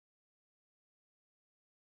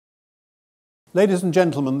Ladies and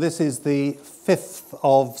gentlemen, this is the fifth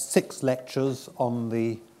of 6 lectures on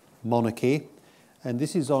the monarchy, and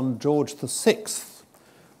this is on George VI,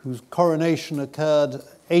 whose coronation occurred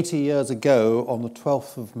 80 years ago on the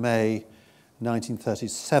 12th of May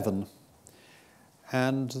 1937.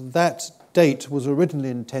 And that date was originally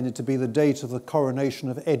intended to be the date of the coronation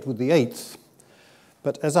of Edward VIII.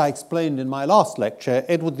 But as I explained in my last lecture,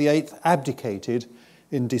 Edward VIII abdicated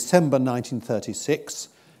in December 1936,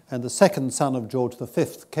 and the second son of George V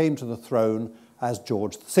came to the throne as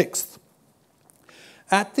George VI.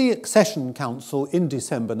 At the Accession Council in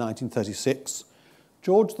December 1936,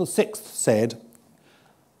 George VI said,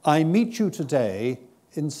 "I meet you today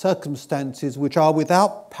in circumstances which are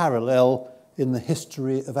without parallel in the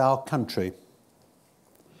history of our country."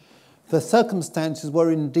 The circumstances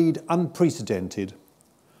were indeed unprecedented.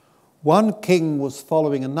 One king was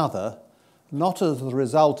following another, not as the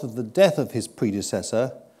result of the death of his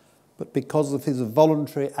predecessor, but because of his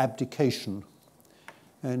voluntary abdication.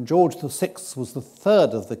 And George VI was the third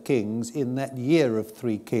of the kings in that year of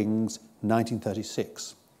 3 kings,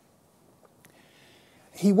 1936.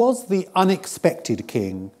 He was the unexpected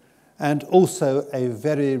king, and also a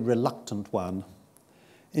very reluctant one.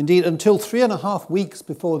 Indeed, until 3.5 weeks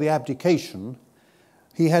before the abdication,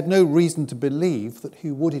 he had no reason to believe that he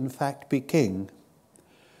would in fact be king.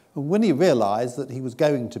 And when he realised that he was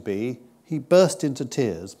going to be, he burst into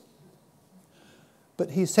tears.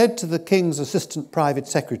 But he said to the king's assistant private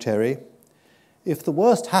secretary, "If the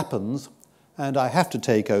worst happens and I have to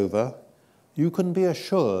take over, you can be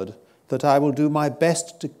assured that I will do my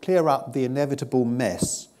best to clear up the inevitable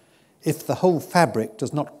mess if the whole fabric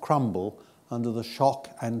does not crumble under the shock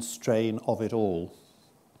and strain of it all."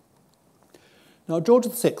 Now, George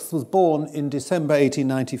VI was born in December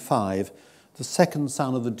 1895, the second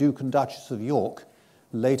son of the Duke and Duchess of York,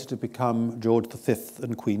 later to become George V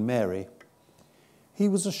and Queen Mary. He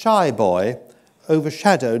was a shy boy,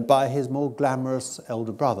 overshadowed by his more glamorous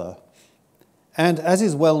elder brother. And as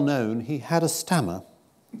is well known, he had a stammer.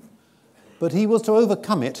 But he was to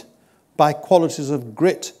overcome it by qualities of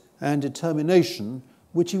grit and determination,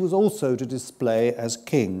 which he was also to display as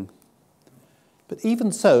king. But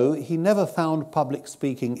even so, he never found public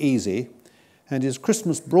speaking easy, and his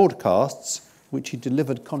Christmas broadcasts, which he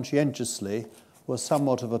delivered conscientiously, were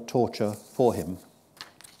somewhat of a torture for him.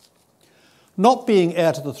 Not being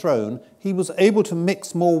heir to the throne, he was able to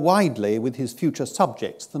mix more widely with his future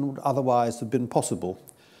subjects than would otherwise have been possible,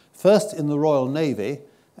 first in the Royal Navy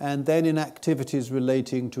and then in activities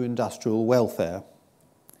relating to industrial welfare.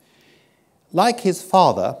 Like his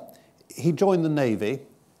father, he joined the Navy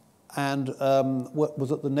and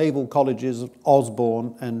was at the naval colleges of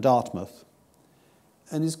Osborne and Dartmouth.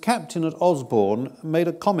 And his captain at Osborne made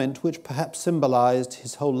a comment which perhaps symbolised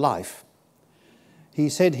his whole life. He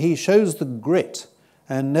said he shows the grit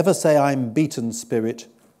and never say I'm beaten spirit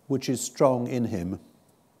which is strong in him.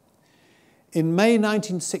 In May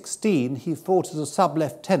 1916, he fought as a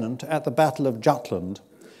sub-lieutenant at the Battle of Jutland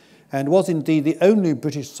and was indeed the only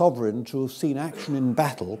British sovereign to have seen action in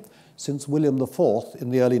battle since William IV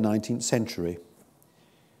in the early 19th century.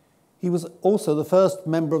 He was also the first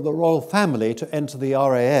member of the royal family to enter the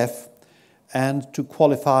RAF and to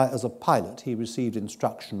qualify as a pilot. He received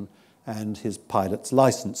instruction and his pilot's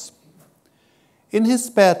license. In his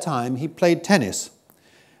spare time, he played tennis,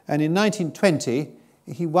 and in 1920,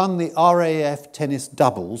 he won the RAF tennis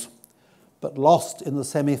doubles, but lost in the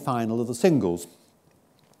semi-final of the singles.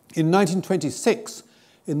 In 1926,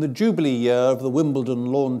 in the Jubilee year of the Wimbledon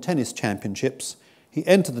Lawn Tennis Championships, he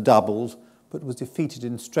entered the doubles, but was defeated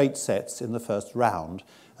in straight sets in the first round.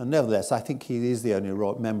 And nevertheless, I think he is the only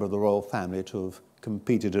member of the royal family to have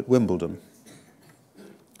competed at Wimbledon.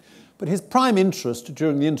 But his prime interest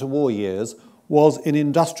during the interwar years was in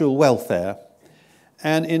industrial welfare.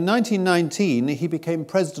 And in 1919, he became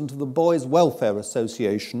president of the Boys' Welfare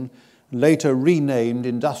Association, later renamed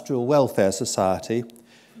Industrial Welfare Society,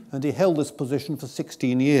 and he held this position for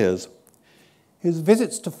 16 years. His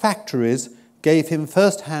visits to factories gave him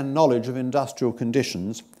first-hand knowledge of industrial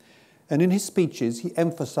conditions, and in his speeches he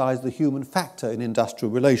emphasised the human factor in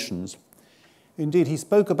industrial relations. Indeed, he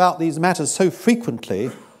spoke about these matters so frequently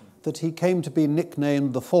that he came to be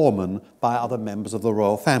nicknamed the foreman by other members of the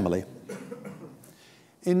royal family.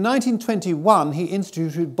 In 1921, he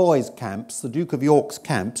instituted boys' camps, the Duke of York's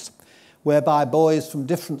camps, whereby boys from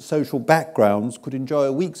different social backgrounds could enjoy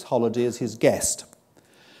a week's holiday as his guest.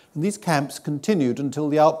 And these camps continued until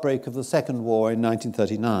the outbreak of the Second War in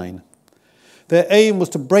 1939. Their aim was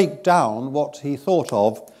to break down what he thought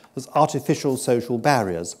of as artificial social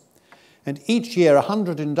barriers. And each year,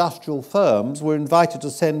 100 industrial firms were invited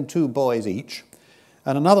to send 2 boys each,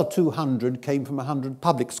 and another 200 came from 100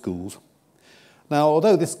 public schools. Now,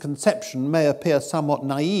 although this conception may appear somewhat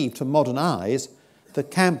naive to modern eyes, the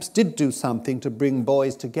camps did do something to bring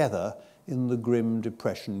boys together in the grim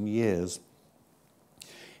Depression years.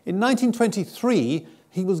 In 1923,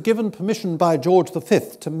 he was given permission by George V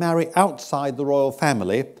to marry outside the royal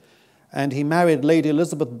family, and he married Lady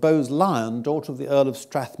Elizabeth Bowes-Lyon, daughter of the Earl of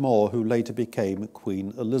Strathmore, who later became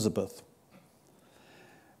Queen Elizabeth.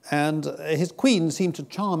 And his queen seemed to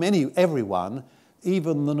charm everyone,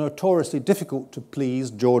 even the notoriously difficult to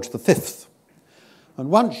please George V. And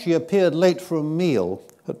once she appeared late for a meal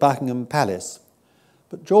at Buckingham Palace,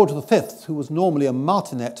 but George V, who was normally a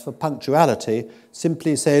martinet for punctuality,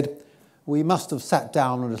 simply said, "We must have sat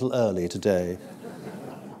down a little early today."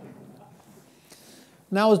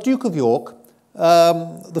 Now, as Duke of York,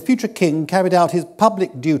 the future king carried out his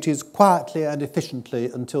public duties quietly and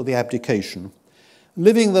efficiently until the abdication,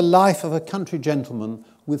 living the life of a country gentleman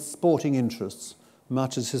with sporting interests,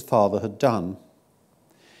 much as his father had done.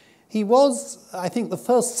 He was, I think, the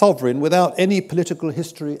first sovereign without any political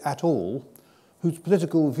history at all, whose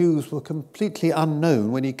political views were completely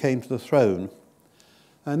unknown when he came to the throne.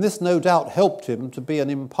 And this no doubt helped him to be an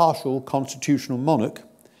impartial constitutional monarch,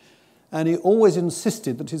 and he always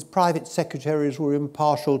insisted that his private secretaries were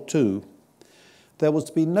impartial too. There was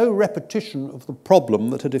to be no repetition of the problem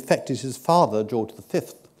that had affected his father, George V,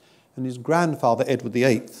 and his grandfather, Edward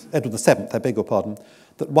VII,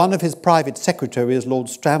 that one of his private secretaries, Lord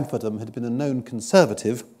Stamfordham, had been a known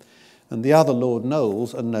Conservative, and the other, Lord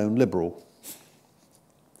Knowles, a known Liberal.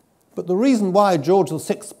 But the reason why George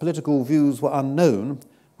VI's political views were unknown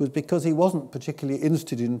was because he wasn't particularly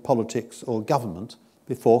interested in politics or government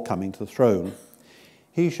before coming to the throne.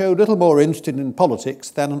 He showed little more interest in politics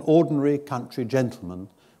than an ordinary country gentleman,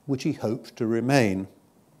 which he hoped to remain.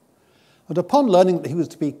 And upon learning that he was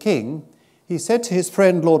to be king, he said to his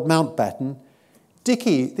friend Lord Mountbatten,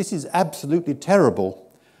 "Dickie, this is absolutely terrible.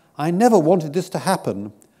 I never wanted this to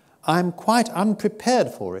happen. I'm quite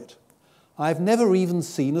unprepared for it. I've never even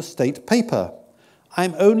seen a state paper.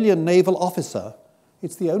 I'm only a naval officer.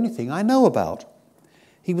 It's the only thing I know about."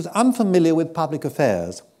 He was unfamiliar with public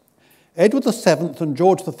affairs. Edward VII and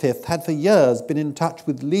George V had for years been in touch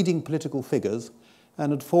with leading political figures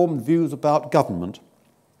and had formed views about government.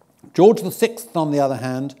 George VI, on the other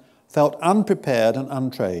hand, felt unprepared and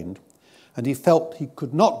untrained, and he felt he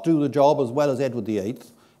could not do the job as well as Edward VIII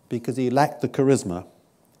because he lacked the charisma.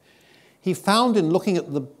 He found in looking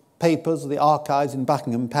at the papers, the archives in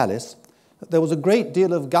Buckingham Palace, that there was a great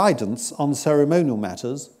deal of guidance on ceremonial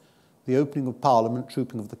matters, the opening of Parliament,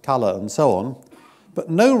 trooping of the colour, and so on, but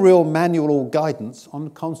no real manual or guidance on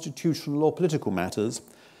constitutional or political matters,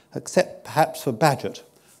 except perhaps for Bagehot,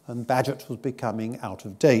 and Bagehot was becoming out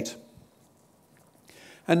of date.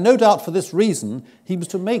 And no doubt for this reason, he was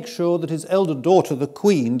to make sure that his elder daughter, the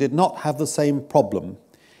Queen, did not have the same problem.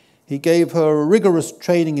 He gave her a rigorous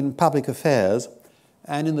training in public affairs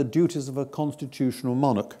and in the duties of a constitutional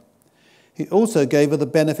monarch. He also gave her the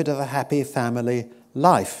benefit of a happy family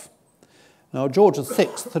life. Now, George VI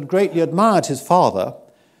had greatly admired his father,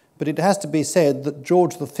 but it has to be said that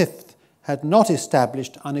George V had not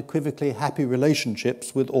established unequivocally happy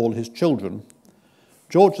relationships with all his children.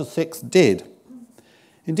 George VI did.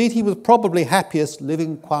 Indeed, he was probably happiest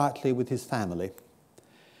living quietly with his family.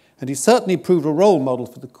 And he certainly proved a role model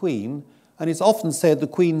for the Queen, and it's often said the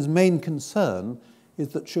Queen's main concern is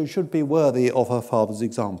that she should be worthy of her father's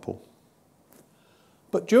example.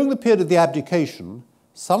 But during the period of the abdication,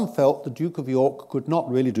 some felt the Duke of York could not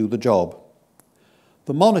really do the job.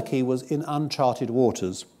 The monarchy was in uncharted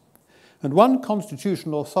waters, and one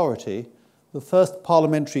constitutional authority, the first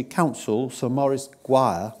Parliamentary Council, Sir Maurice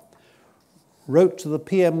Gwyer, wrote to the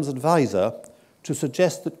PM's advisor to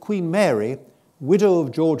suggest that Queen Mary, widow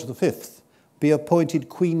of George V, be appointed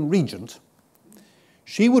Queen Regent.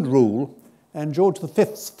 She would rule, and George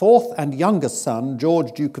V's fourth and youngest son,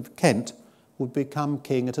 George, Duke of Kent, would become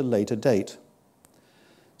king at a later date.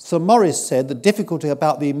 Sir Maurice said the difficulty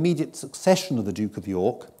about the immediate succession of the Duke of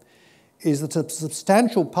York is that a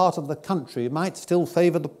substantial part of the country might still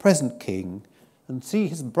favour the present king and see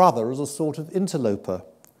his brother as a sort of interloper.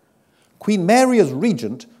 Queen Mary as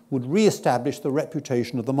regent would re-establish the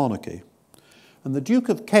reputation of the monarchy, and the Duke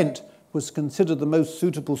of Kent was considered the most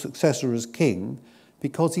suitable successor as king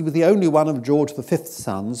because he was the only one of George V's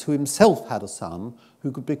sons who himself had a son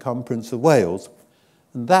who could become Prince of Wales,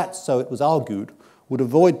 and that, so it was argued, would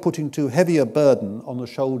avoid putting too heavy a burden on the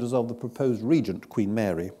shoulders of the proposed regent, Queen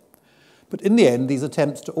Mary. But in the end, these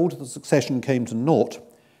attempts to alter the succession came to naught,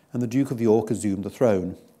 and the Duke of York assumed the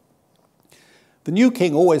throne. The new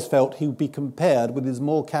king always felt he would be compared with his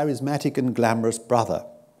more charismatic and glamorous brother.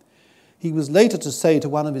 He was later to say to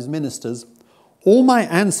one of his ministers, "All my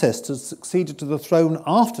ancestors succeeded to the throne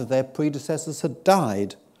after their predecessors had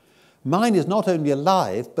died. Mine is not only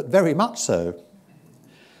alive, but very much so."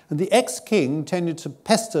 And the ex-king tended to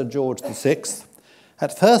pester George VI.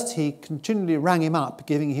 At first, he continually rang him up,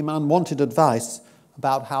 giving him unwanted advice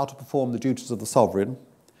about how to perform the duties of the sovereign.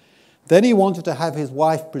 Then he wanted to have his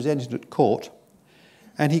wife presented at court,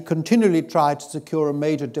 and he continually tried to secure a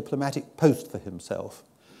major diplomatic post for himself.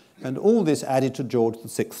 And all this added to George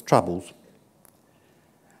VI's troubles.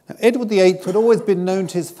 Now, Edward VIII had always been known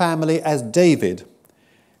to his family as David,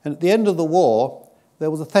 and at the end of the war,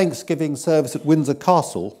 there was a Thanksgiving service at Windsor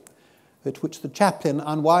Castle, at which the chaplain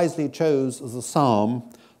unwisely chose as a psalm,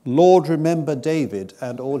 "Lord, remember David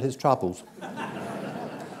and all his troubles."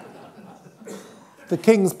 The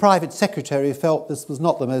king's private secretary felt this was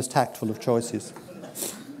not the most tactful of choices.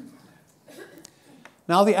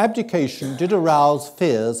 Now, the abdication did arouse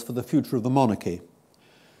fears for the future of the monarchy.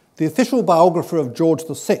 The official biographer of George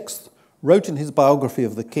VI wrote in his biography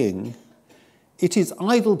of the king, "It is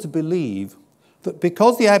idle to believe that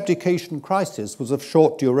because the abdication crisis was of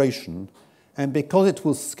short duration and because it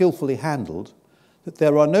was skillfully handled, that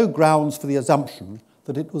there are no grounds for the assumption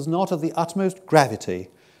that it was not of the utmost gravity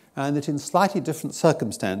and that in slightly different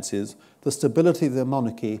circumstances the stability of the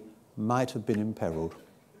monarchy might have been imperilled."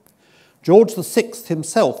 George VI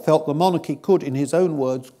himself felt the monarchy could, in his own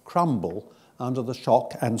words, crumble under the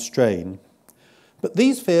shock and strain. But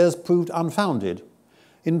these fears proved unfounded.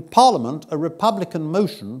 In Parliament, a Republican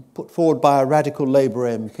motion put forward by a radical Labour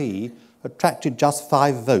MP attracted just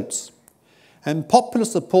 5 votes, and popular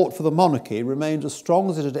support for the monarchy remained as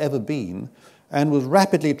strong as it had ever been and was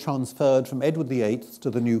rapidly transferred from Edward VIII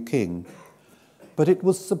to the new king. But it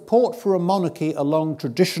was support for a monarchy along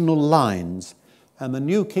traditional lines, and the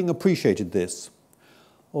new king appreciated this.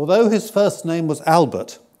 Although his first name was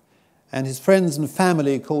Albert, and his friends and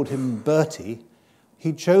family called him Bertie,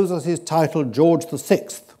 he chose as his title George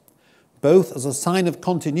VI, both as a sign of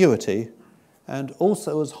continuity and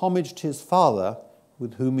also as homage to his father,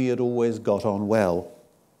 with whom he had always got on well.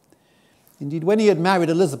 Indeed, when he had married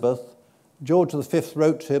Elizabeth, George V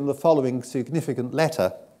wrote to him the following significant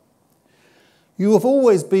letter: "You have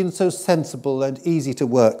always been so sensible and easy to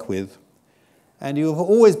work with, and you have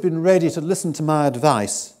always been ready to listen to my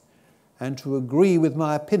advice and to agree with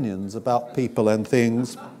my opinions about people and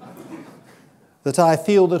things, that I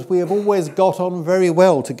feel that we have always got on very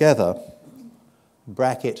well together."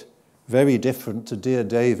 Bracket, very different to dear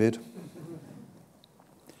David.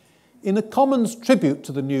 In a Commons tribute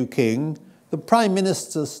to the new king, the Prime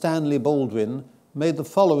Minister Stanley Baldwin made the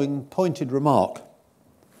following pointed remark: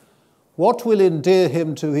 "What will endear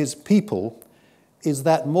him to his people is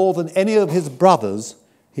that more than any of his brothers,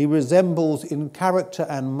 he resembles in character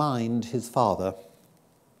and mind his father."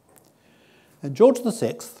 And George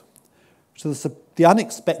VI, the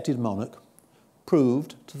unexpected monarch,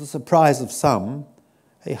 proved, to the surprise of some,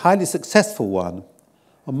 a highly successful one,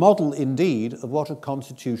 a model indeed of what a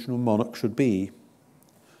constitutional monarch should be.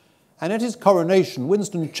 And at his coronation,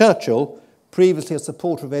 Winston Churchill, previously a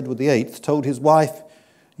supporter of Edward VIII, told his wife,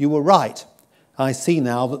 "You were right. I see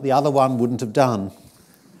now that the other one wouldn't have done."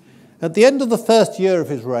 At the end of the first year of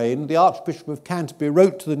his reign, the Archbishop of Canterbury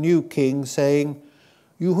wrote to the new king saying,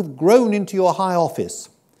 "You have grown into your high office.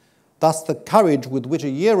 Thus the courage with which a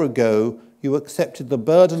year ago you accepted the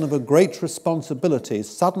burden of a great responsibility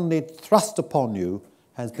suddenly thrust upon you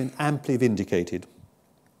has been amply vindicated."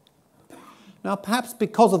 Now, perhaps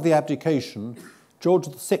because of the abdication, George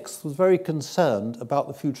VI was very concerned about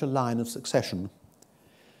the future line of succession.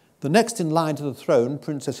 The next in line to the throne,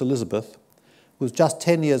 Princess Elizabeth, was just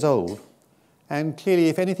 10 years old, and clearly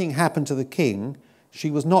if anything happened to the king,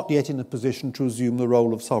 she was not yet in a position to assume the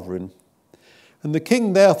role of sovereign. And the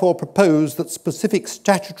king therefore proposed that specific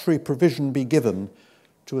statutory provision be given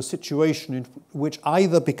to a situation in which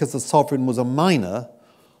either because the sovereign was a minor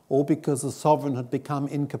or because the sovereign had become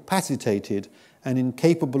incapacitated and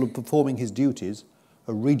incapable of performing his duties,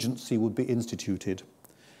 a regency would be instituted.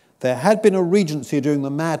 There had been a regency during the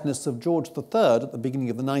madness of George III at the beginning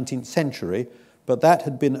of the 19th century, but that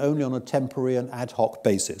had been only on a temporary and ad hoc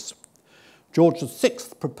basis. George VI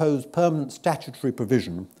proposed permanent statutory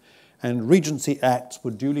provision, and Regency Acts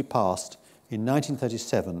were duly passed in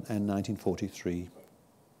 1937 and 1943.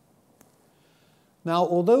 Now,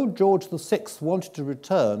 although George VI wanted to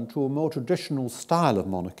return to a more traditional style of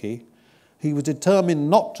monarchy, he was determined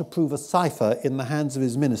not to prove a cipher in the hands of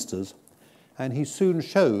his ministers, and he soon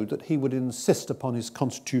showed that he would insist upon his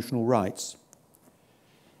constitutional rights.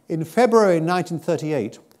 In February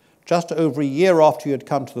 1938, just over a year after he had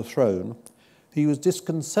come to the throne, he was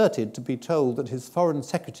disconcerted to be told that his Foreign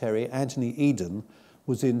Secretary, Anthony Eden,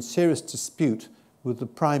 was in serious dispute with the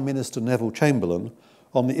Prime Minister Neville Chamberlain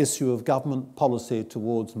on the issue of government policy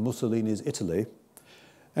towards Mussolini's Italy,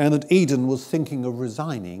 and that Eden was thinking of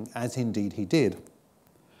resigning, as indeed he did.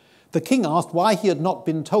 The king asked why he had not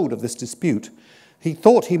been told of this dispute. He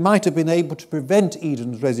thought he might have been able to prevent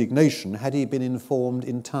Eden's resignation had he been informed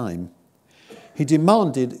in time. He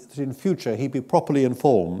demanded that in future he be properly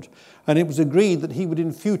informed, and it was agreed that he would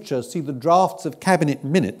in future see the drafts of cabinet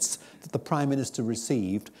minutes that the Prime Minister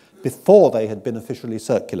received before they had been officially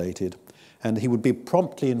circulated, and he would be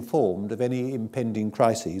promptly informed of any impending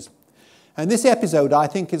crises. And this episode, I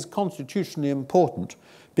think, is constitutionally important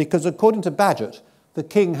because, according to Bagehot, the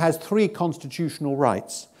king has three constitutional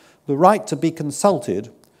rights: the right to be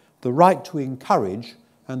consulted, the right to encourage,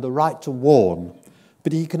 and the right to warn.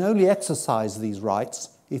 But he can only exercise these rights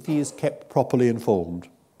if he is kept properly informed.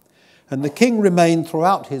 And the king remained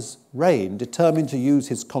throughout his reign determined to use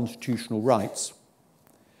his constitutional rights.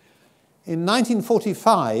 In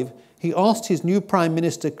 1945, he asked his new Prime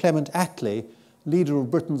Minister Clement Attlee, leader of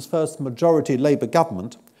Britain's first majority Labour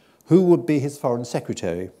government, who would be his Foreign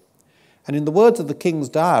Secretary. And in the words of the King's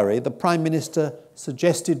diary, the Prime Minister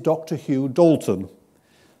suggested Dr. Hugh Dalton.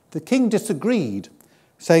 The King disagreed,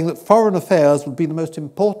 saying that foreign affairs would be the most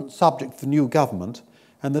important subject for the new government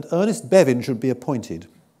and that Ernest Bevin should be appointed.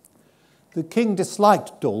 The King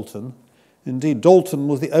disliked Dalton. Indeed, Dalton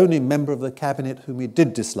was the only member of the cabinet whom he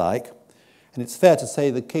did dislike, and it's fair to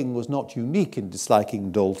say the King was not unique in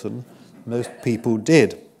disliking Dalton. Most people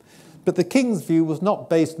did. But the King's view was not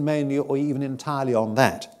based mainly or even entirely on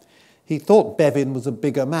that. He thought Bevin was a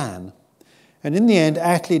bigger man. And in the end,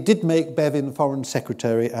 Attlee did make Bevin Foreign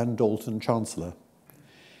Secretary and Dalton Chancellor.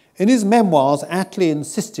 In his memoirs, Attlee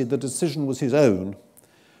insisted the decision was his own.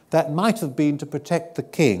 That might have been to protect the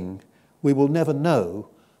king. We will never know,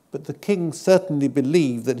 but the king certainly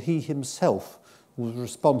believed that he himself was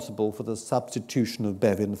responsible for the substitution of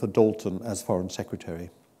Bevin for Dalton as Foreign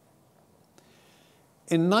Secretary.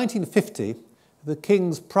 In 1950, the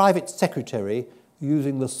king's private secretary,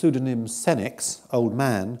 using the pseudonym Senex, old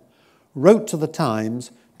man, wrote to the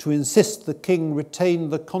Times to insist the king retain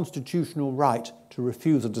the constitutional right to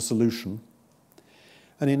refuse a dissolution.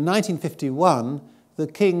 And in 1951, the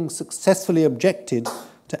king successfully objected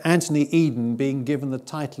to Anthony Eden being given the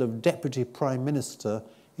title of Deputy Prime Minister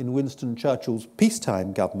in Winston Churchill's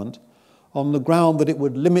peacetime government on the ground that it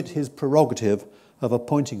would limit his prerogative of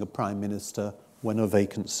appointing a Prime Minister when a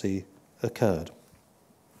vacancy occurred.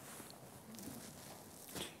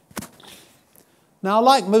 Now,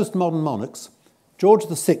 like most modern monarchs, George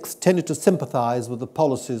VI tended to sympathise with the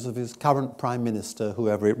policies of his current Prime Minister,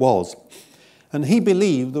 whoever it was, and he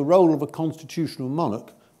believed the role of a constitutional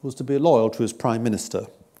monarch was to be loyal to his Prime Minister.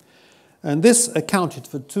 And this accounted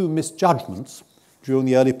for two misjudgments during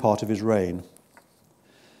the early part of his reign.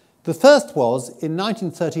 The first was in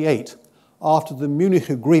 1938, after the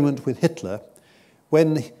Munich Agreement with Hitler,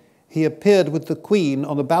 when he appeared with the Queen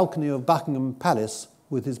on the balcony of Buckingham Palace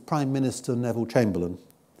with his Prime Minister Neville Chamberlain.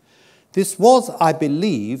 This was, I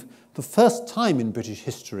believe, the first time in British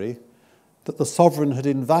history that the sovereign had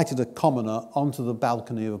invited a commoner onto the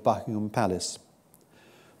balcony of Buckingham Palace.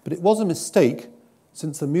 But it was a mistake,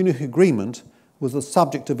 since the Munich Agreement was the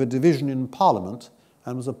subject of a division in Parliament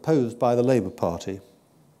and was opposed by the Labour Party.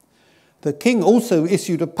 The King also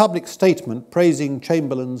issued a public statement praising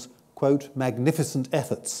Chamberlain's, quote, magnificent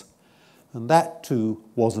efforts, and that too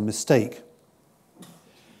was a mistake.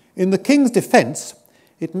 In the King's defence,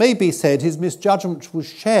 it may be said his misjudgment was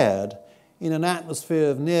shared in an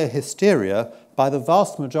atmosphere of near hysteria by the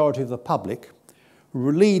vast majority of the public,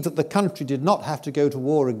 relieved that the country did not have to go to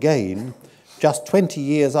war again just 20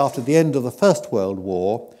 years after the end of the First World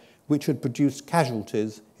War, which had produced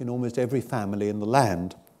casualties in almost every family in the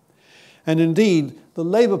land. And indeed, the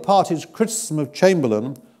Labour Party's criticism of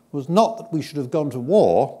Chamberlain was not that we should have gone to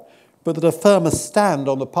war, but that a firmer stand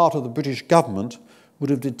on the part of the British government would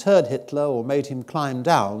have deterred Hitler or made him climb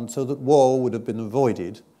down so that war would have been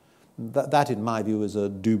avoided. That, in my view, is a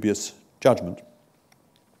dubious judgment.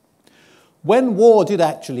 When war did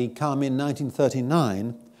actually come in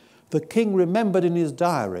 1939, the King remembered in his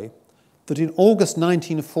diary that in August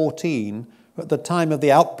 1914, at the time of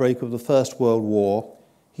the outbreak of the First World War,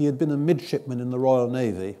 he had been a midshipman in the Royal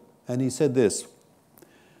Navy, and he said this: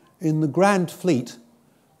 "In the Grand Fleet,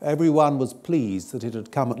 everyone was pleased that it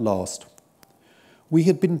had come at last. We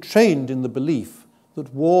had been trained in the belief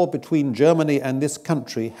that war between Germany and this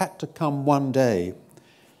country had to come one day,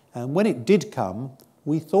 and when it did come,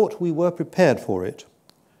 we thought we were prepared for it.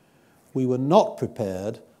 We were not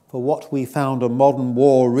prepared for what we found a modern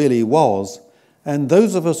war really was, and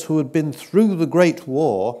those of us who had been through the Great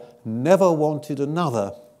War never wanted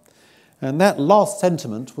another. And that last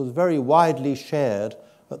sentiment was very widely shared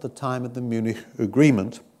at the time of the Munich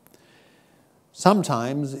Agreement.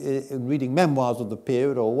 Sometimes, in reading memoirs of the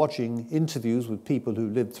period or watching interviews with people who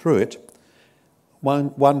lived through it,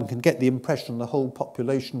 one can get the impression the whole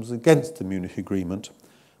population was against the Munich Agreement,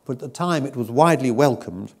 but at the time it was widely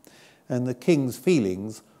welcomed, and the King's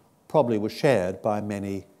feelings probably were shared by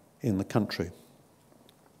many in the country.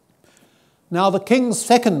 Now, the King's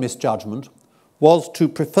second misjudgment was to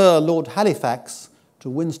prefer Lord Halifax to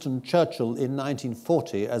Winston Churchill in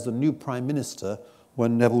 1940 as the new Prime Minister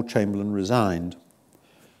when Neville Chamberlain resigned.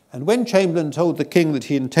 And when Chamberlain told the King that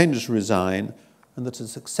he intended to resign and that a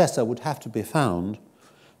successor would have to be found,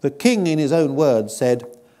 the King, in his own words, said,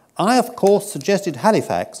 "I, of course, suggested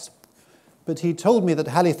Halifax, but he told me that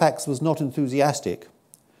Halifax was not enthusiastic.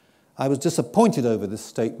 I was disappointed over this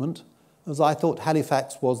statement, as I thought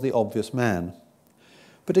Halifax was the obvious man."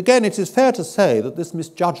 But again, it is fair to say that this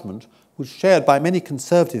misjudgment was shared by many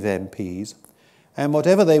Conservative MPs, and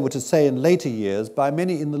whatever they were to say in later years, by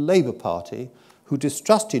many in the Labour Party who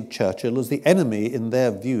distrusted Churchill as the enemy, in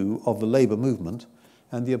their view, of the Labour movement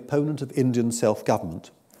and the opponent of Indian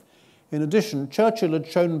self-government. In addition, Churchill had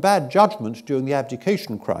shown bad judgment during the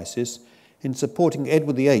abdication crisis in supporting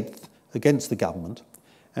Edward VIII against the government,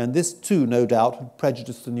 and this too, no doubt, had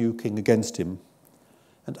prejudiced the new king against him.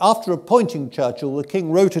 And after appointing Churchill, the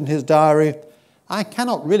King wrote in his diary, "I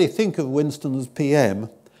cannot really think of Winston as PM.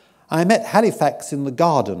 I met Halifax in the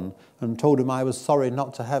garden and told him I was sorry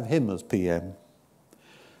not to have him as PM."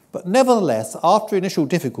 But nevertheless, after initial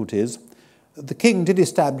difficulties, the King did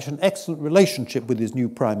establish an excellent relationship with his new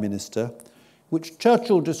Prime Minister, which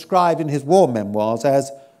Churchill described in his war memoirs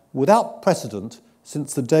as without precedent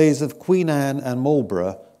since the days of Queen Anne and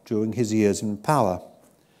Marlborough during his years in power.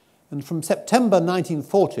 And from September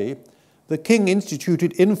 1940, the King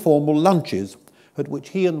instituted informal lunches at which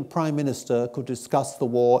he and the Prime Minister could discuss the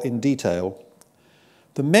war in detail.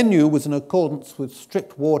 The menu was in accordance with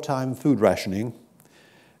strict wartime food rationing,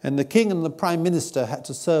 and the King and the Prime Minister had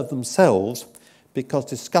to serve themselves because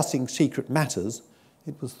discussing secret matters,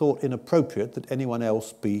 it was thought inappropriate that anyone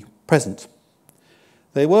else be present.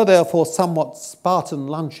 They were therefore somewhat Spartan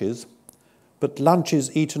lunches, but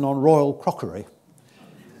lunches eaten on royal crockery.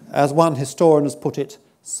 As one historian has put it,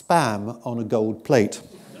 spam on a gold plate.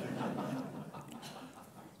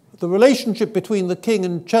 The relationship between the King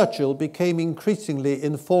and Churchill became increasingly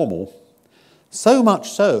informal, so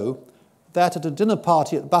much so that at a dinner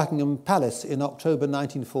party at Buckingham Palace in October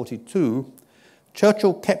 1942,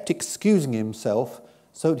 Churchill kept excusing himself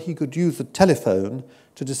so that he could use the telephone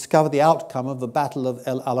to discover the outcome of the Battle of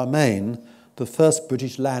El Alamein, the first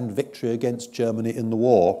British land victory against Germany in the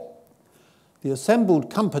war. The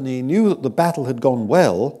assembled company knew that the battle had gone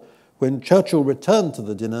well when Churchill returned to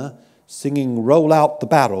the dinner singing "Roll Out the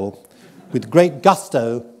Barrel" with great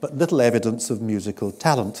gusto but little evidence of musical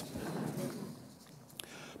talent.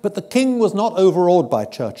 But the King was not overawed by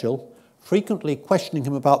Churchill, frequently questioning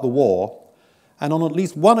him about the war, and on at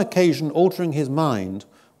least one occasion altering his mind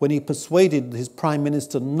when he persuaded his Prime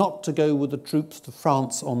Minister not to go with the troops to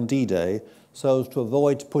France on D-Day so as to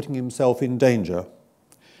avoid putting himself in danger.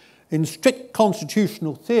 In strict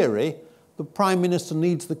constitutional theory, the Prime Minister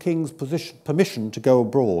needs the King's permission to go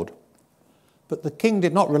abroad. But the King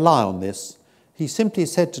did not rely on this. He simply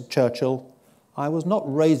said to Churchill, "I was not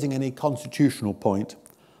raising any constitutional point.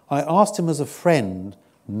 I asked him as a friend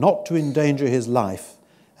not to endanger his life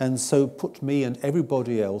and so put me and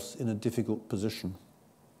everybody else in a difficult position."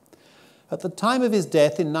 At the time of his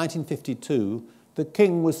death in 1952, the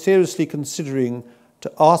King was seriously considering to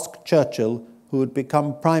ask Churchill, who had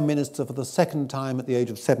become Prime Minister for the second time at the age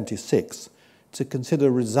of 76, to consider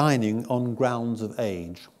resigning on grounds of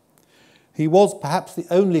age. He was perhaps the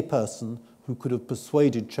only person who could have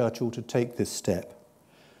persuaded Churchill to take this step.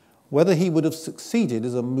 Whether he would have succeeded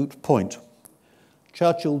is a moot point.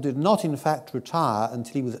 Churchill did not, in fact, retire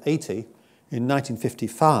until he was 80 in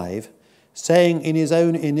 1955, saying in his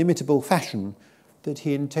own inimitable fashion that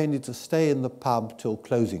he intended to stay in the pub till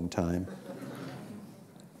closing time.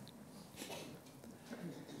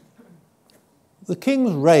 The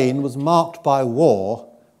King's reign was marked by war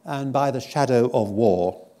and by the shadow of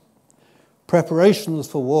war. Preparations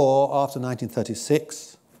for war after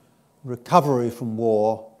 1936, recovery from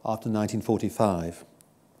war after 1945.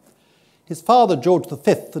 His father, George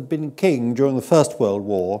V, had been king during the First World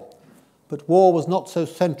War, but war was not so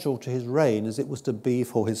central to his reign as it was to be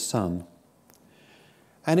for his son.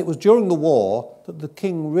 And it was during the war that the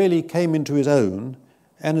king really came into his own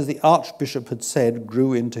and, as the Archbishop had said,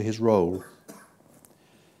 grew into his role.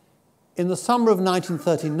 In the summer of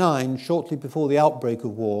 1939, shortly before the outbreak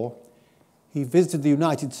of war, he visited the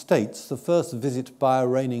United States, the first visit by a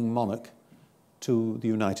reigning monarch to the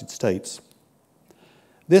United States.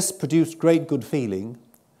 This produced great good feeling,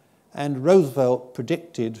 and Roosevelt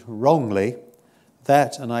predicted wrongly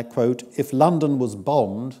that, and I quote, "if London was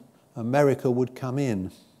bombed, America would come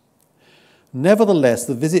in." Nevertheless,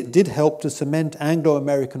 the visit did help to cement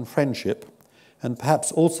Anglo-American friendship and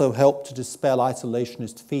perhaps also help to dispel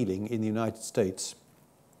isolationist feeling in the United States.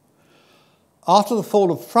 After the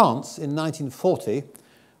fall of France in 1940,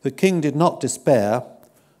 the king did not despair,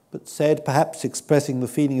 but said, perhaps expressing the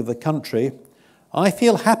feeling of the country, "I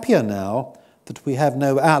feel happier now that we have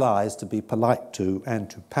no allies to be polite to and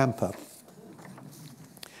to pamper."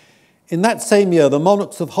 In that same year, the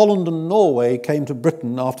monarchs of Holland and Norway came to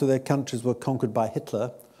Britain after their countries were conquered by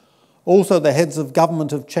Hitler. Also, the heads of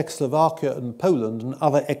government of Czechoslovakia and Poland and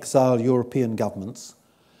other exiled European governments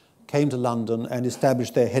came to London and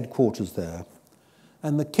established their headquarters there.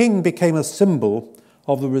 And the king became a symbol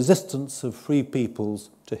of the resistance of free peoples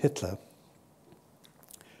to Hitler.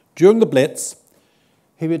 During the Blitz,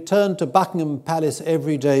 he returned to Buckingham Palace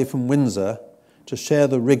every day from Windsor to share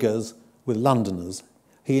the rigours with Londoners.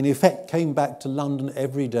 He, in effect, came back to London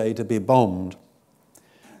every day to be bombed.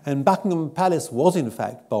 And Buckingham Palace was, in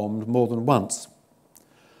fact, bombed more than once.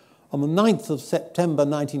 On the 9th of September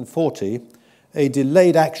 1940, a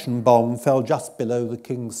delayed action bomb fell just below the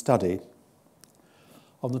King's study.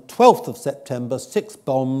 On the 12th of September, 6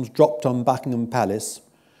 bombs dropped on Buckingham Palace.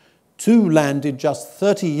 2 landed just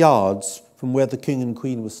 30 yards from where the King and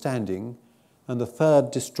Queen were standing, and the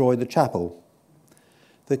 3rd destroyed the chapel.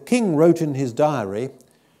 The King wrote in his diary,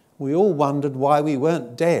 "We all wondered why we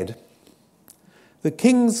weren't dead." The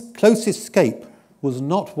King's close escape was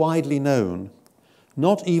not widely known.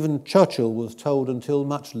 Not even Churchill was told until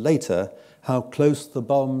much later how close the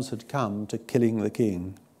bombs had come to killing the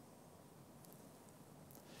King.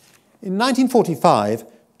 In 1945,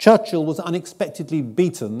 Churchill was unexpectedly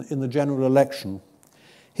beaten in the general election.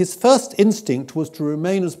 His first instinct was to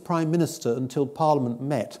remain as Prime Minister until Parliament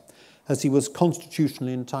met, as he was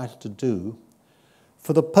constitutionally entitled to do,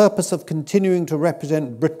 for the purpose of continuing to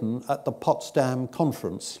represent Britain at the Potsdam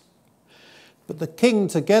Conference. But the King,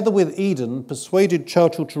 together with Eden, persuaded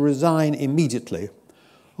Churchill to resign immediately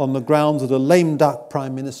on the grounds that a lame duck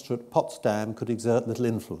Prime Minister at Potsdam could exert little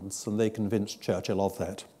influence, and they convinced Churchill of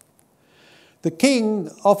that. The King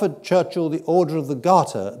offered Churchill the Order of the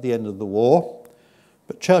Garter at the end of the war,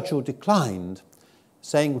 but Churchill declined,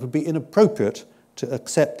 saying it would be inappropriate to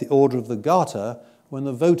accept the Order of the Garter when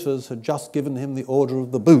the voters had just given him the Order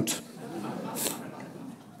of the Boot.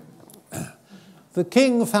 The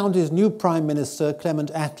King found his new Prime Minister,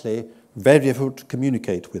 Clement Attlee, very difficult to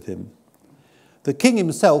communicate with him. The King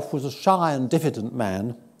himself was a shy and diffident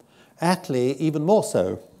man, Attlee even more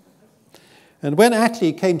so. And when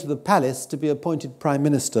Attlee came to the palace to be appointed Prime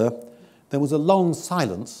Minister, there was a long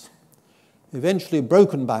silence, eventually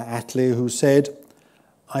broken by Attlee, who said,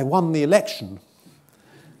 "I won the election."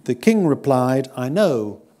 The King replied, "I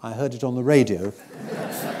know, I heard it on the radio."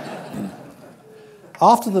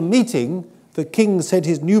 After the meeting, the King said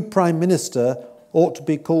his new Prime Minister ought to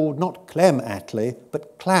be called not Clem Attlee,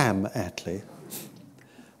 but Clam Attlee.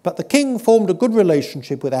 But the King formed a good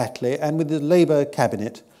relationship with Attlee and with his Labour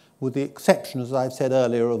cabinet, with the exception, as I've said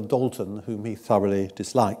earlier, of Dalton, whom he thoroughly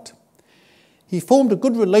disliked. He formed a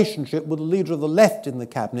good relationship with the leader of the left in the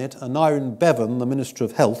cabinet, Aneurin Bevan, the Minister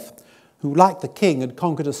of Health, who, like the King, had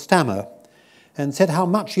conquered a stammer, and said how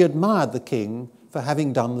much he admired the King for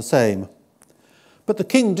having done the same. But the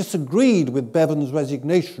King disagreed with Bevan's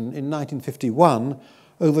resignation in 1951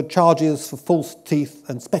 over charges for false teeth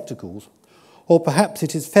and spectacles. Or perhaps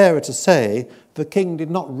it is fairer to say the King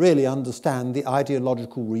did not really understand the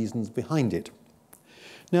ideological reasons behind it.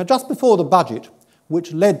 Now, just before the budget,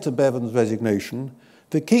 which led to Bevan's resignation,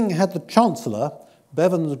 the King had the Chancellor,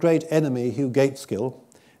 Bevan's great enemy Hugh Gaitskell,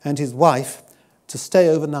 and his wife to stay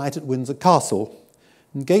overnight at Windsor Castle,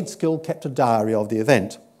 and Gaitskell kept a diary of the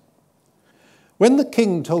event. When the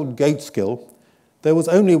King told Gaitskell, "There was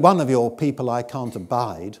only one of your people I can't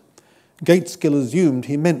abide," Gaitskell assumed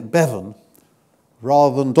he meant Bevan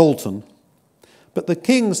rather than Dalton. But the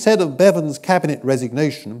King said of Bevan's cabinet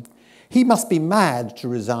resignation, "He must be mad to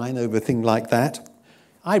resign over a thing like that.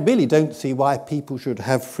 I really don't see why people should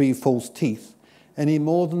have free false teeth any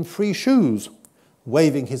more than free shoes,"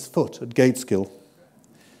 waving his foot at Gaitskell.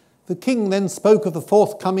 The King then spoke of the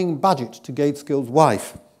forthcoming budget to Gaitskell's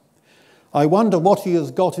wife. "I wonder what he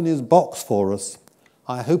has got in his box for us.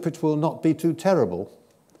 I hope it will not be too terrible."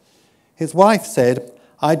 His wife said,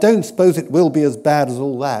 I don't suppose it will be as bad as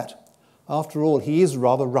all that. After all, he is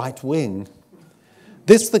rather right-wing.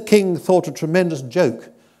 This the king thought a tremendous joke,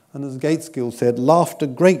 and as Gateskill said, laughed a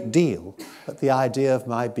great deal at the idea of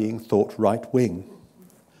my being thought right-wing.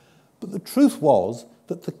 But the truth was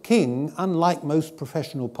that the king, unlike most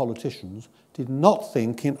professional politicians, did not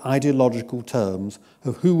think in ideological terms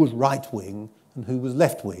of who was right-wing and who was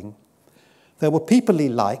left-wing. There were people he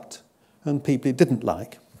liked and people he didn't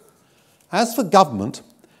like. As for government,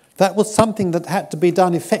 that was something that had to be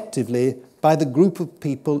done effectively by the group of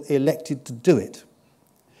people elected to do it.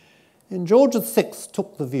 And George VI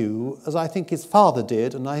took the view, as I think his father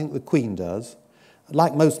did, and I think the Queen does,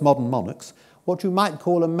 like most modern monarchs, what you might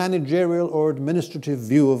call a managerial or administrative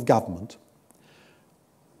view of government.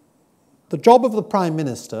 The job of the Prime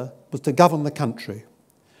Minister was to govern the country.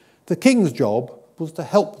 The King's job was to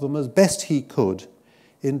help them as best he could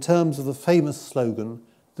in terms of the famous slogan,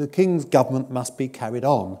 "The King's government must be carried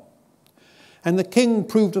on." And the King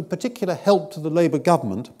proved of particular help to the Labour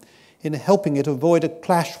government in helping it avoid a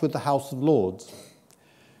clash with the House of Lords,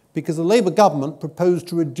 because the Labour government proposed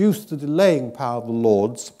to reduce the delaying power of the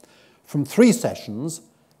Lords from 3 sessions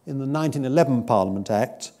in the 1911 Parliament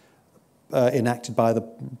Act, enacted by the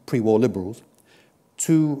pre-war Liberals,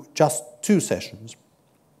 to just 2 sessions.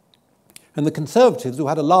 And the Conservatives, who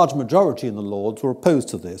had a large majority in the Lords, were opposed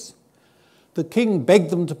to this. The King begged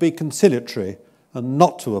them to be conciliatory and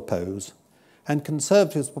not to oppose, and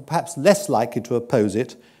Conservatives were perhaps less likely to oppose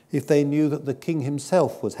it if they knew that the King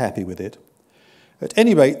himself was happy with it. At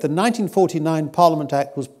any rate, the 1949 Parliament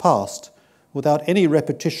Act was passed without any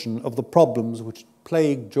repetition of the problems which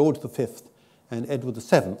plagued George V and Edward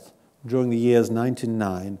VII during the years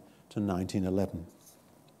 1909 to 1911.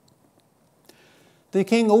 The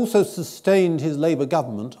King also sustained his Labour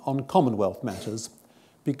government on Commonwealth matters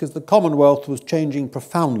because the Commonwealth was changing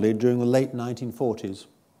profoundly during the late 1940s.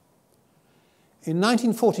 In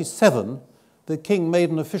 1947, the King made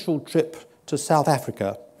an official trip to South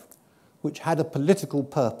Africa, which had a political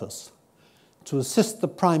purpose, to assist the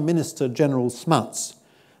Prime Minister, General Smuts,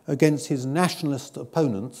 against his nationalist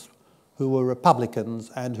opponents, who were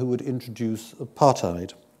Republicans and who would introduce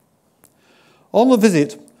apartheid. On the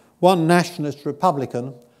visit, one nationalist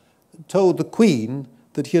Republican told the Queen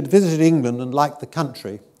that he had visited England and liked the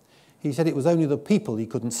country. He said it was only the people he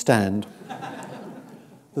couldn't stand.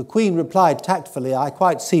 The Queen replied tactfully, "I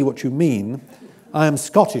quite see what you mean. I am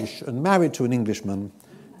Scottish and married to an Englishman,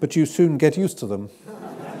 but you soon get used to them."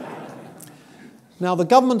 Now, the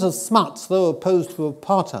government of Smuts, though opposed to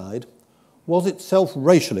apartheid, was itself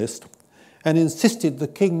racialist and insisted the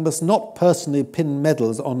King must not personally pin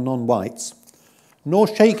medals on non-whites, nor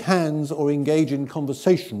shake hands or engage in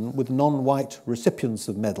conversation with non-white recipients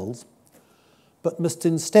of medals, but must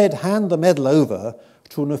instead hand the medal over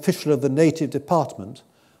to an official of the native department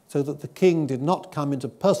so that the King did not come into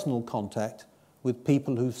personal contact with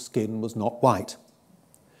people whose skin was not white.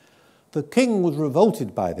 The King was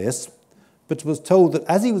revolted by this, but was told that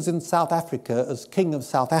as he was in South Africa as King of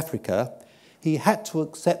South Africa, he had to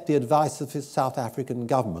accept the advice of his South African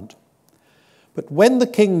government. But when the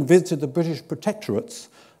King visited the British protectorates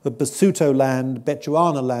of Basutoland,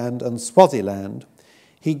 Bechuanaland and Swaziland,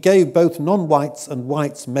 he gave both non-whites and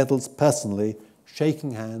whites medals personally,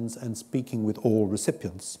 shaking hands and speaking with all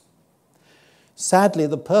recipients. Sadly,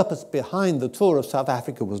 the purpose behind the tour of South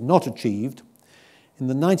Africa was not achieved. In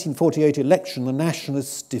the 1948 election, the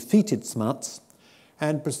nationalists defeated Smuts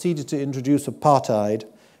and proceeded to introduce apartheid,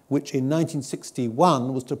 which in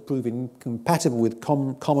 1961 was to prove incompatible with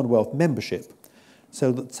Commonwealth membership,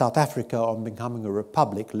 so that South Africa, on becoming a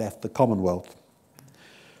republic, left the Commonwealth.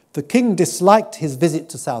 The King disliked his visit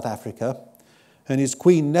to South Africa, and his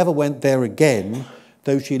Queen never went there again,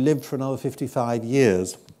 though she lived for another 55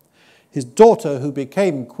 years. His daughter, who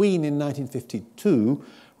became Queen in 1952,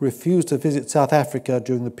 refused to visit South Africa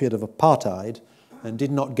during the period of apartheid and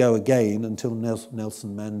did not go again until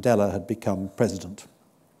Nelson Mandela had become president.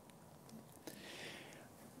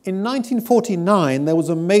 In 1949, there was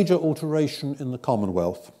a major alteration in the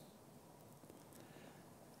Commonwealth,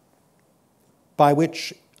 by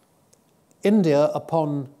which India,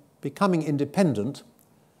 upon becoming independent,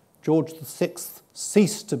 George VI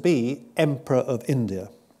ceased to be Emperor of India.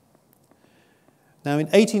 Now, in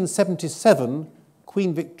 1877,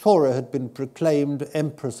 Queen Victoria had been proclaimed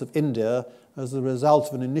Empress of India as the result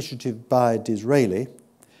of an initiative by Disraeli,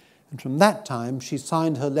 and from that time she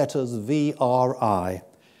signed her letters VRI,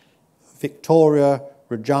 Victoria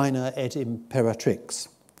Regina et Imperatrix.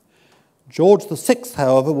 George VI,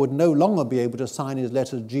 however, would no longer be able to sign his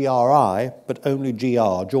letters GRI, but only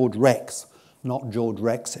GR, George Rex, not George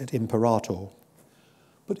Rex et Imperator.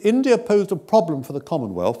 But India posed a problem for the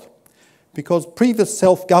Commonwealth because previous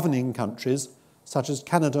self-governing countries, such as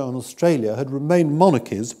Canada and Australia, had remained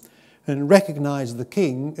monarchies and recognised the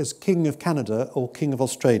king as King of Canada or King of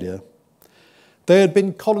Australia. They had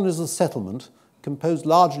been colonies of settlement, composed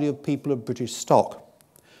largely of people of British stock.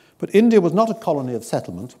 But India was not a colony of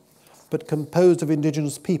settlement, but composed of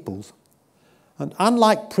indigenous peoples. And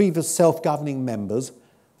unlike previous self-governing members,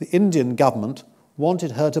 the Indian government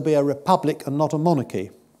wanted her to be a republic and not a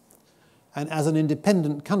monarchy. And as an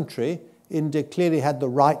independent country, India clearly had the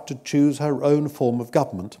right to choose her own form of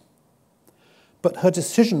government. But her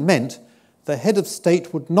decision meant the head of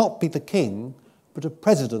state would not be the king, but a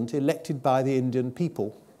president elected by the Indian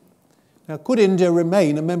people. Now, could India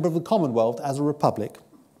remain a member of the Commonwealth as a republic?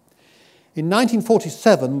 In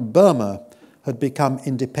 1947, Burma had become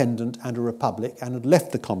independent and a republic and had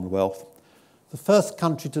left the Commonwealth, the first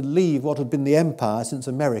country to leave what had been the empire since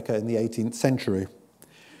America in the 18th century.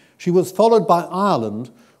 She was followed by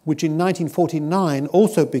Ireland, which in 1949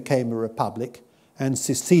 also became a republic and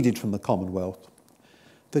seceded from the Commonwealth.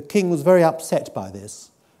 The king was very upset by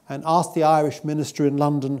this and asked the Irish minister in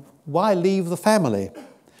London, why leave the family?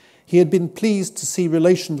 He had been pleased to see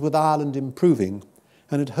relations with Ireland improving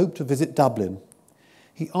and had hoped to visit Dublin.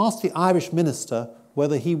 He asked the Irish minister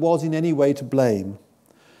whether he was in any way to blame.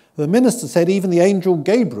 The minister said even the angel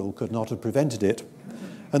Gabriel could not have prevented it.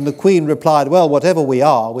 And the Queen replied, well, whatever we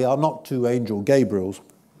are not two angel Gabriels.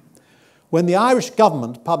 When the Irish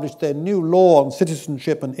government published their new law on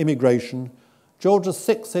citizenship and immigration, George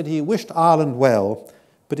VI said he wished Ireland well,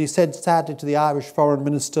 but he said sadly to the Irish foreign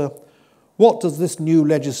minister, what does this new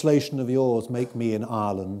legislation of yours make me in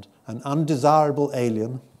Ireland, an undesirable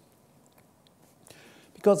alien?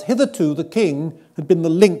 Because hitherto the king had been the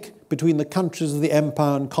link between the countries of the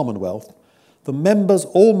Empire and Commonwealth. The members,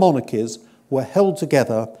 all monarchies, were held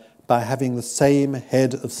together by having the same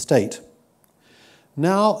head of state.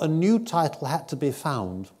 Now a new title had to be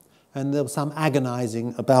found, and there was some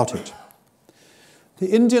agonising about it. The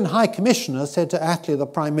Indian High Commissioner said to Attlee, the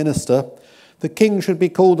Prime Minister, the king should be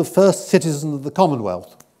called the first citizen of the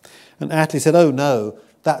Commonwealth. And Attlee said, oh no,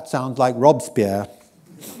 that sounds like Robespierre.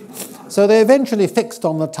 So they eventually fixed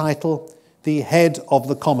on the title, the head of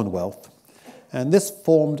the Commonwealth. And this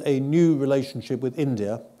formed a new relationship with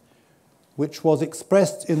India, which was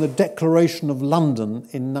expressed in the Declaration of London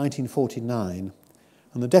in 1949.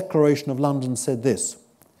 And the Declaration of London said this.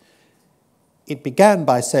 It began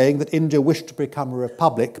by saying that India wished to become a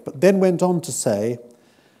republic, but then went on to say,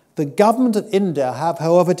 the government of India have,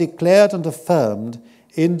 however, declared and affirmed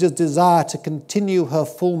India's desire to continue her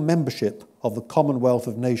full membership of the Commonwealth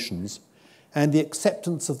of Nations and the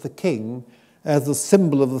acceptance of the king as the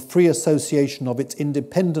symbol of the free association of its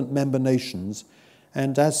independent member nations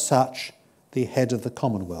and as such the head of the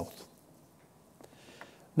Commonwealth.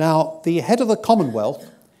 Now, the head of the Commonwealth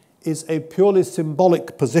is a purely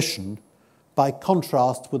symbolic position by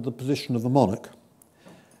contrast with the position of the monarch.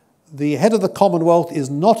 The head of the Commonwealth is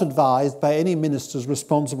not advised by any ministers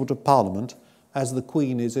responsible to Parliament, as the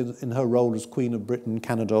Queen is in her role as Queen of Britain,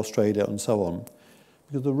 Canada, Australia, and so on.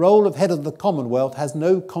 Because the role of head of the Commonwealth has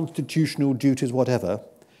no constitutional duties whatever,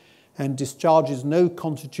 and discharges no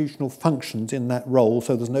constitutional functions in that role,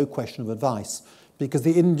 so there's no question of advice, because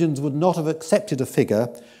the Indians would not have accepted a figure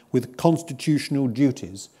with constitutional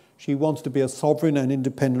duties. She wanted to be a sovereign and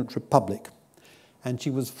independent republic. And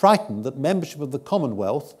she was frightened that membership of the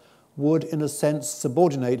Commonwealth would, in a sense,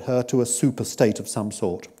 subordinate her to a super state of some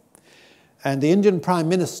sort. And the Indian Prime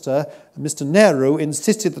Minister, Mr. Nehru,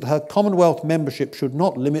 insisted that her Commonwealth membership should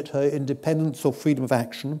not limit her independence or freedom of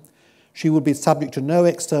action. She would be subject to no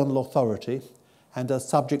external authority, and her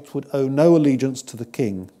subjects would owe no allegiance to the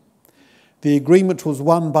king. The agreement was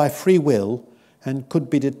won by free will and could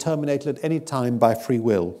be terminated at any time by free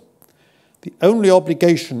will. The only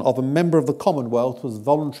obligation of a member of the Commonwealth was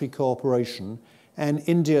voluntary cooperation, and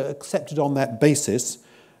India accepted on that basis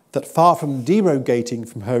that far from derogating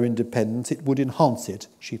from her independence, it would enhance it,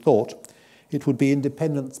 she thought. It would be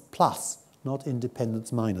independence plus, not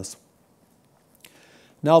independence minus.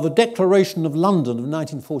 Now, the Declaration of London of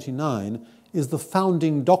 1949 is the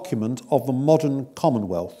founding document of the modern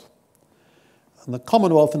Commonwealth. And the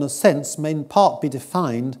Commonwealth, in a sense, may in part be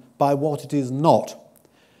defined by what it is not.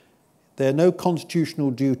 There are no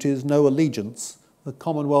constitutional duties, no allegiance. The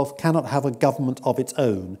Commonwealth cannot have a government of its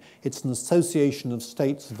own. It's an association of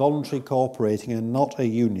states voluntarily cooperating and not a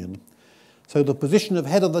union. So the position of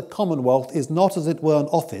head of the Commonwealth is not, as it were, an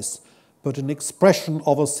office, but an expression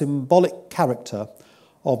of a symbolic character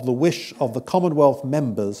of the wish of the Commonwealth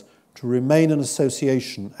members to remain an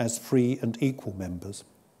association as free and equal members.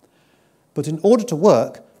 But in order to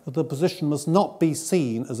work, but the position must not be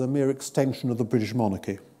seen as a mere extension of the British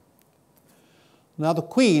monarchy. Now, the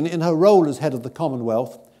Queen, in her role as head of the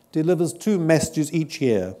Commonwealth, delivers 2 messages each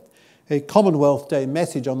year: a Commonwealth Day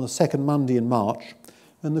message on the second Monday in March,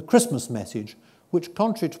 and the Christmas message, which,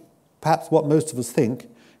 contrary to perhaps what most of us think,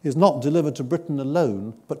 is not delivered to Britain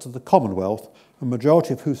alone, but to the Commonwealth, a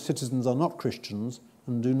majority of whose citizens are not Christians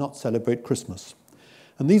and do not celebrate Christmas.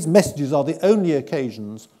 And these messages are the only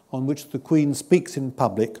occasions on which the Queen speaks in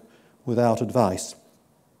public without advice.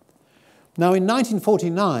 Now, in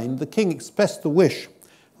 1949, the King expressed the wish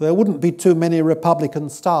there wouldn't be too many Republican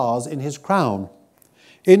stars in his crown.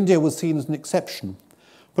 India was seen as an exception.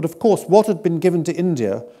 But of course, what had been given to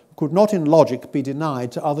India could not in logic be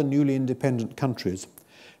denied to other newly independent countries.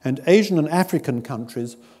 And Asian and African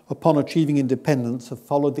countries, upon achieving independence, have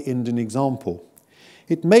followed the Indian example.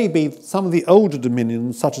 It may be that some of the older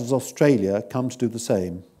dominions, such as Australia, come to do the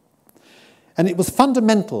same. And it was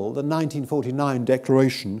fundamental, the 1949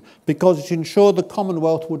 declaration, because it ensured the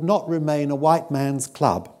Commonwealth would not remain a white man's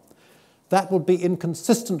club. That would be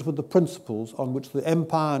inconsistent with the principles on which the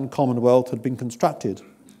Empire and Commonwealth had been constructed.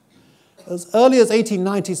 As early as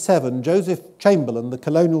 1897, Joseph Chamberlain, the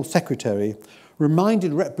colonial secretary,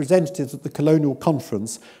 reminded representatives at the Colonial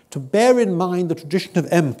Conference to bear in mind the tradition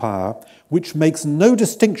of empire, which makes no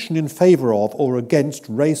distinction in favour of or against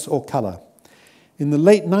race or colour. In the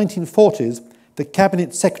late 1940s, the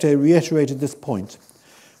Cabinet Secretary reiterated this point.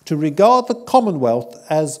 To regard the Commonwealth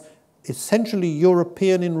as essentially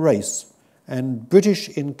European in race and British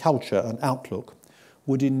in culture and outlook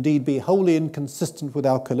would indeed be wholly inconsistent with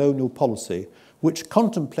our colonial policy, which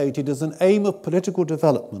contemplated as an aim of political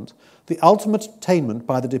development the ultimate attainment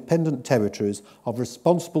by the dependent territories of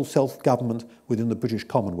responsible self-government within the British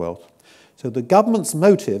Commonwealth. So the government's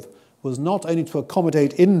motive was not only to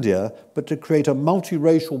accommodate India, but to create a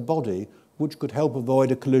multiracial body which could help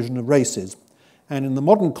avoid a collision of races. And in the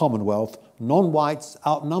modern Commonwealth, non-whites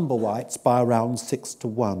outnumber whites by around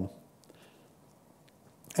 6-1.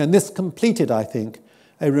 And this completed, I think,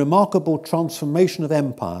 a remarkable transformation of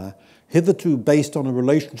empire, hitherto based on a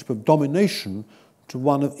relationship of domination to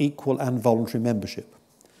one of equal and voluntary membership.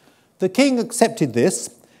 The King accepted this,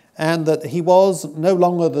 and that he was no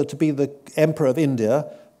longer to be the Emperor of India,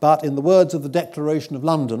 but, in the words of the Declaration of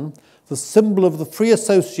London, the symbol of the free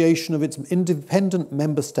association of its independent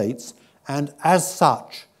member states, and as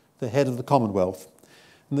such, the head of the Commonwealth.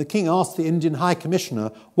 And the King asked the Indian High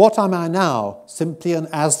Commissioner, "What am I now? Simply an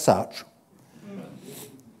as such?"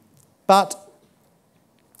 But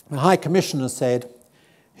the High Commissioner said,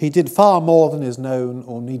 he did far more than is known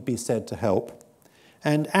or need be said to help.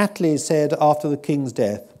 And Attlee said after the King's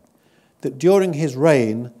death that during his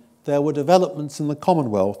reign there were developments in the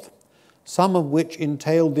Commonwealth, some of which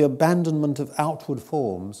entailed the abandonment of outward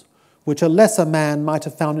forms, which a lesser man might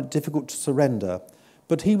have found it difficult to surrender,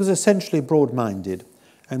 but he was essentially broad-minded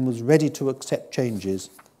and was ready to accept changes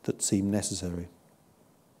that seemed necessary.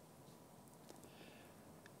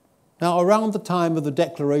 Now, around the time of the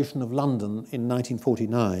Declaration of London in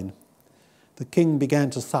 1949, the King began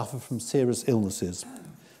to suffer from serious illnesses,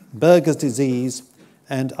 Berger's disease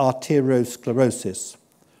and arteriosclerosis,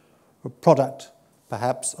 a product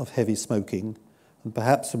perhaps of heavy smoking and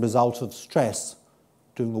perhaps a result of stress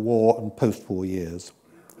during the war and post-war years.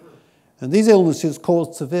 And these illnesses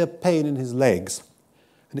caused severe pain in his legs,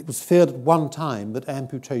 and it was feared at one time that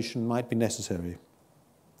amputation might be necessary.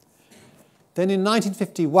 Then in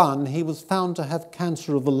 1951, he was found to have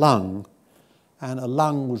cancer of the lung, and a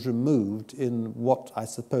lung was removed in what I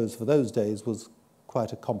suppose for those days was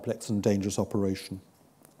quite a complex and dangerous operation.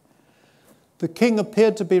 The King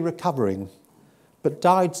appeared to be recovering, but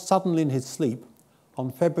died suddenly in his sleep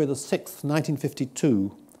on February the 6th,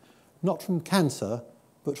 1952, not from cancer,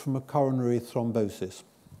 but from a coronary thrombosis.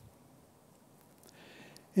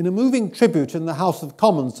 In a moving tribute in the House of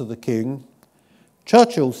Commons to the King,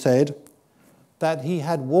 Churchill said that he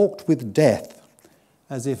had walked with death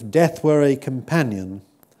as if death were a companion,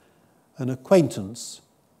 an acquaintance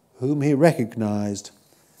whom he recognised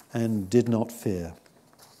and did not fear.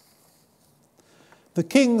 The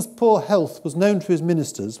King's poor health was known to his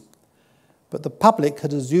ministers, but the public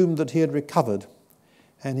had assumed that he had recovered,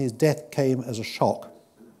 and his death came as a shock.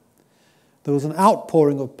 There was an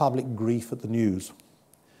outpouring of public grief at the news.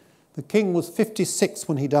 The King was 56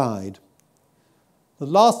 when he died. The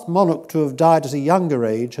last monarch to have died at a younger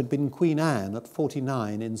age had been Queen Anne at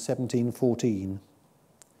 49 in 1714.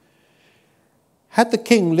 Had the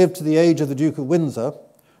King lived to the age of the Duke of Windsor,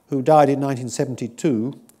 who died in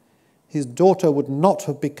 1972, his daughter would not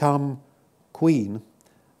have become Queen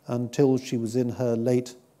until she was in her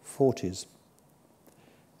late 40s.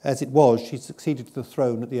 As it was, she succeeded to the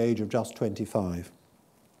throne at the age of just 25.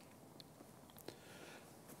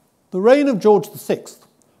 The reign of George VI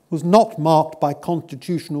was not marked by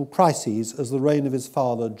constitutional crises as the reign of his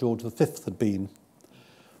father, George V, had been.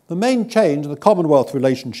 The main change in the Commonwealth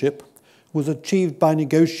relationship was achieved by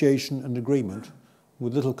negotiation and agreement,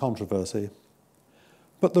 with little controversy.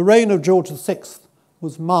 But the reign of George VI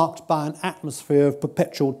was marked by an atmosphere of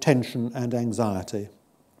perpetual tension and anxiety.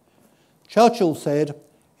 Churchill said,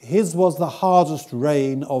 "His was the hardest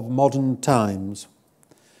reign of modern times."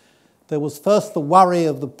 There was first the worry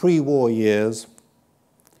of the pre-war years,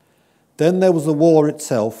 then there was the war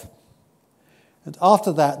itself, and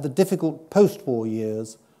after that the difficult post-war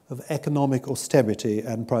years of economic austerity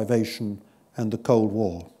and privation and the Cold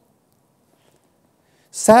War.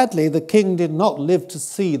 Sadly, the king did not live to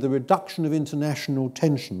see the reduction of international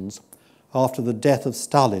tensions after the death of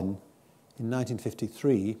Stalin in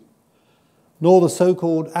 1953, nor the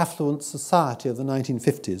so-called affluent society of the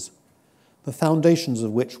 1950s, the foundations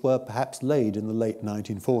of which were perhaps laid in the late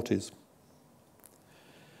 1940s.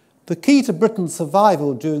 The key to Britain's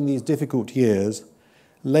survival during these difficult years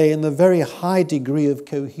lay in the very high degree of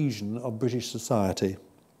cohesion of British society.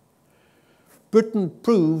 Britain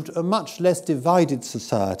proved a much less divided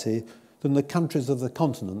society than the countries of the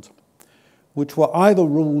continent, which were either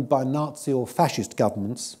ruled by Nazi or fascist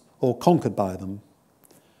governments or conquered by them.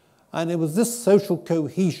 And it was this social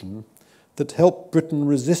cohesion that helped Britain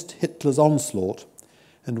resist Hitler's onslaught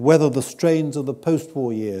and weather the strains of the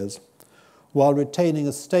post-war years, while retaining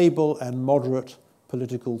a stable and moderate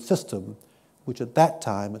political system, which at that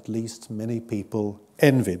time, at least, many people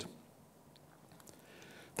envied.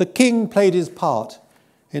 The king played his part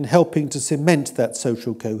in helping to cement that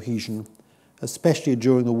social cohesion, especially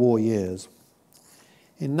during the war years.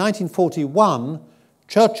 In 1941,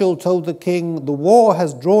 Churchill told the king, "The war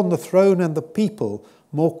has drawn the throne and the people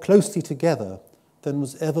more closely together than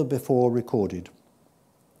was ever before recorded."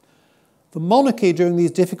 The monarchy during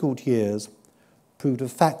these difficult years proved a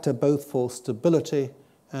factor both for stability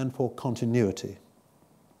and for continuity.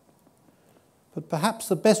 But perhaps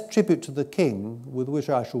the best tribute to the king, with which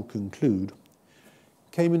I shall conclude,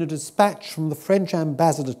 came in a dispatch from the French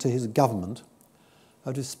ambassador to his government,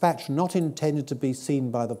 a dispatch not intended to be seen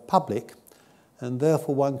by the public, and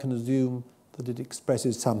therefore one can assume that it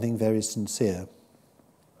expresses something very sincere.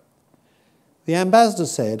 The ambassador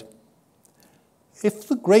said, "If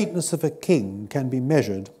the greatness of a king can be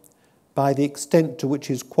measured by the extent to which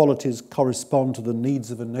his qualities correspond to the needs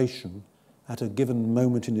of a nation at a given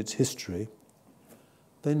moment in its history,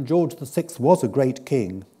 then George VI was a great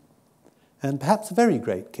king, and perhaps a very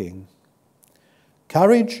great king.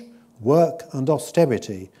 Courage, work, and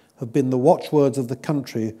austerity have been the watchwords of the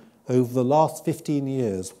country over the last 15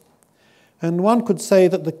 years, and one could say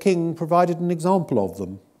that the king provided an example of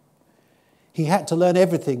them. He had to learn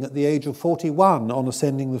everything at the age of 41 on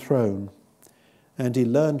ascending the throne, and he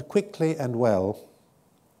learned quickly and well.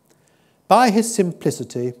 By his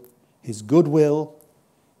simplicity, his goodwill,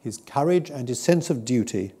 his courage and his sense of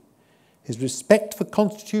duty, his respect for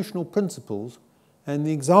constitutional principles, and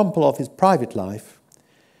the example of his private life,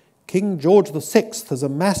 King George VI has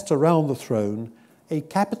amassed around the throne a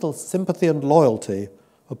capital sympathy and loyalty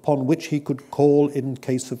upon which he could call in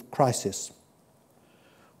case of crisis.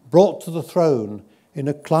 Brought to the throne in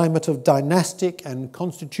a climate of dynastic and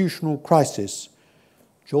constitutional crisis,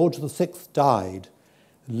 George VI died,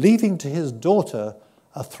 leaving to his daughter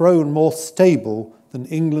a throne more stable than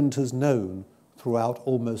England has known throughout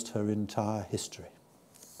almost her entire history."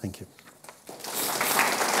 Thank you.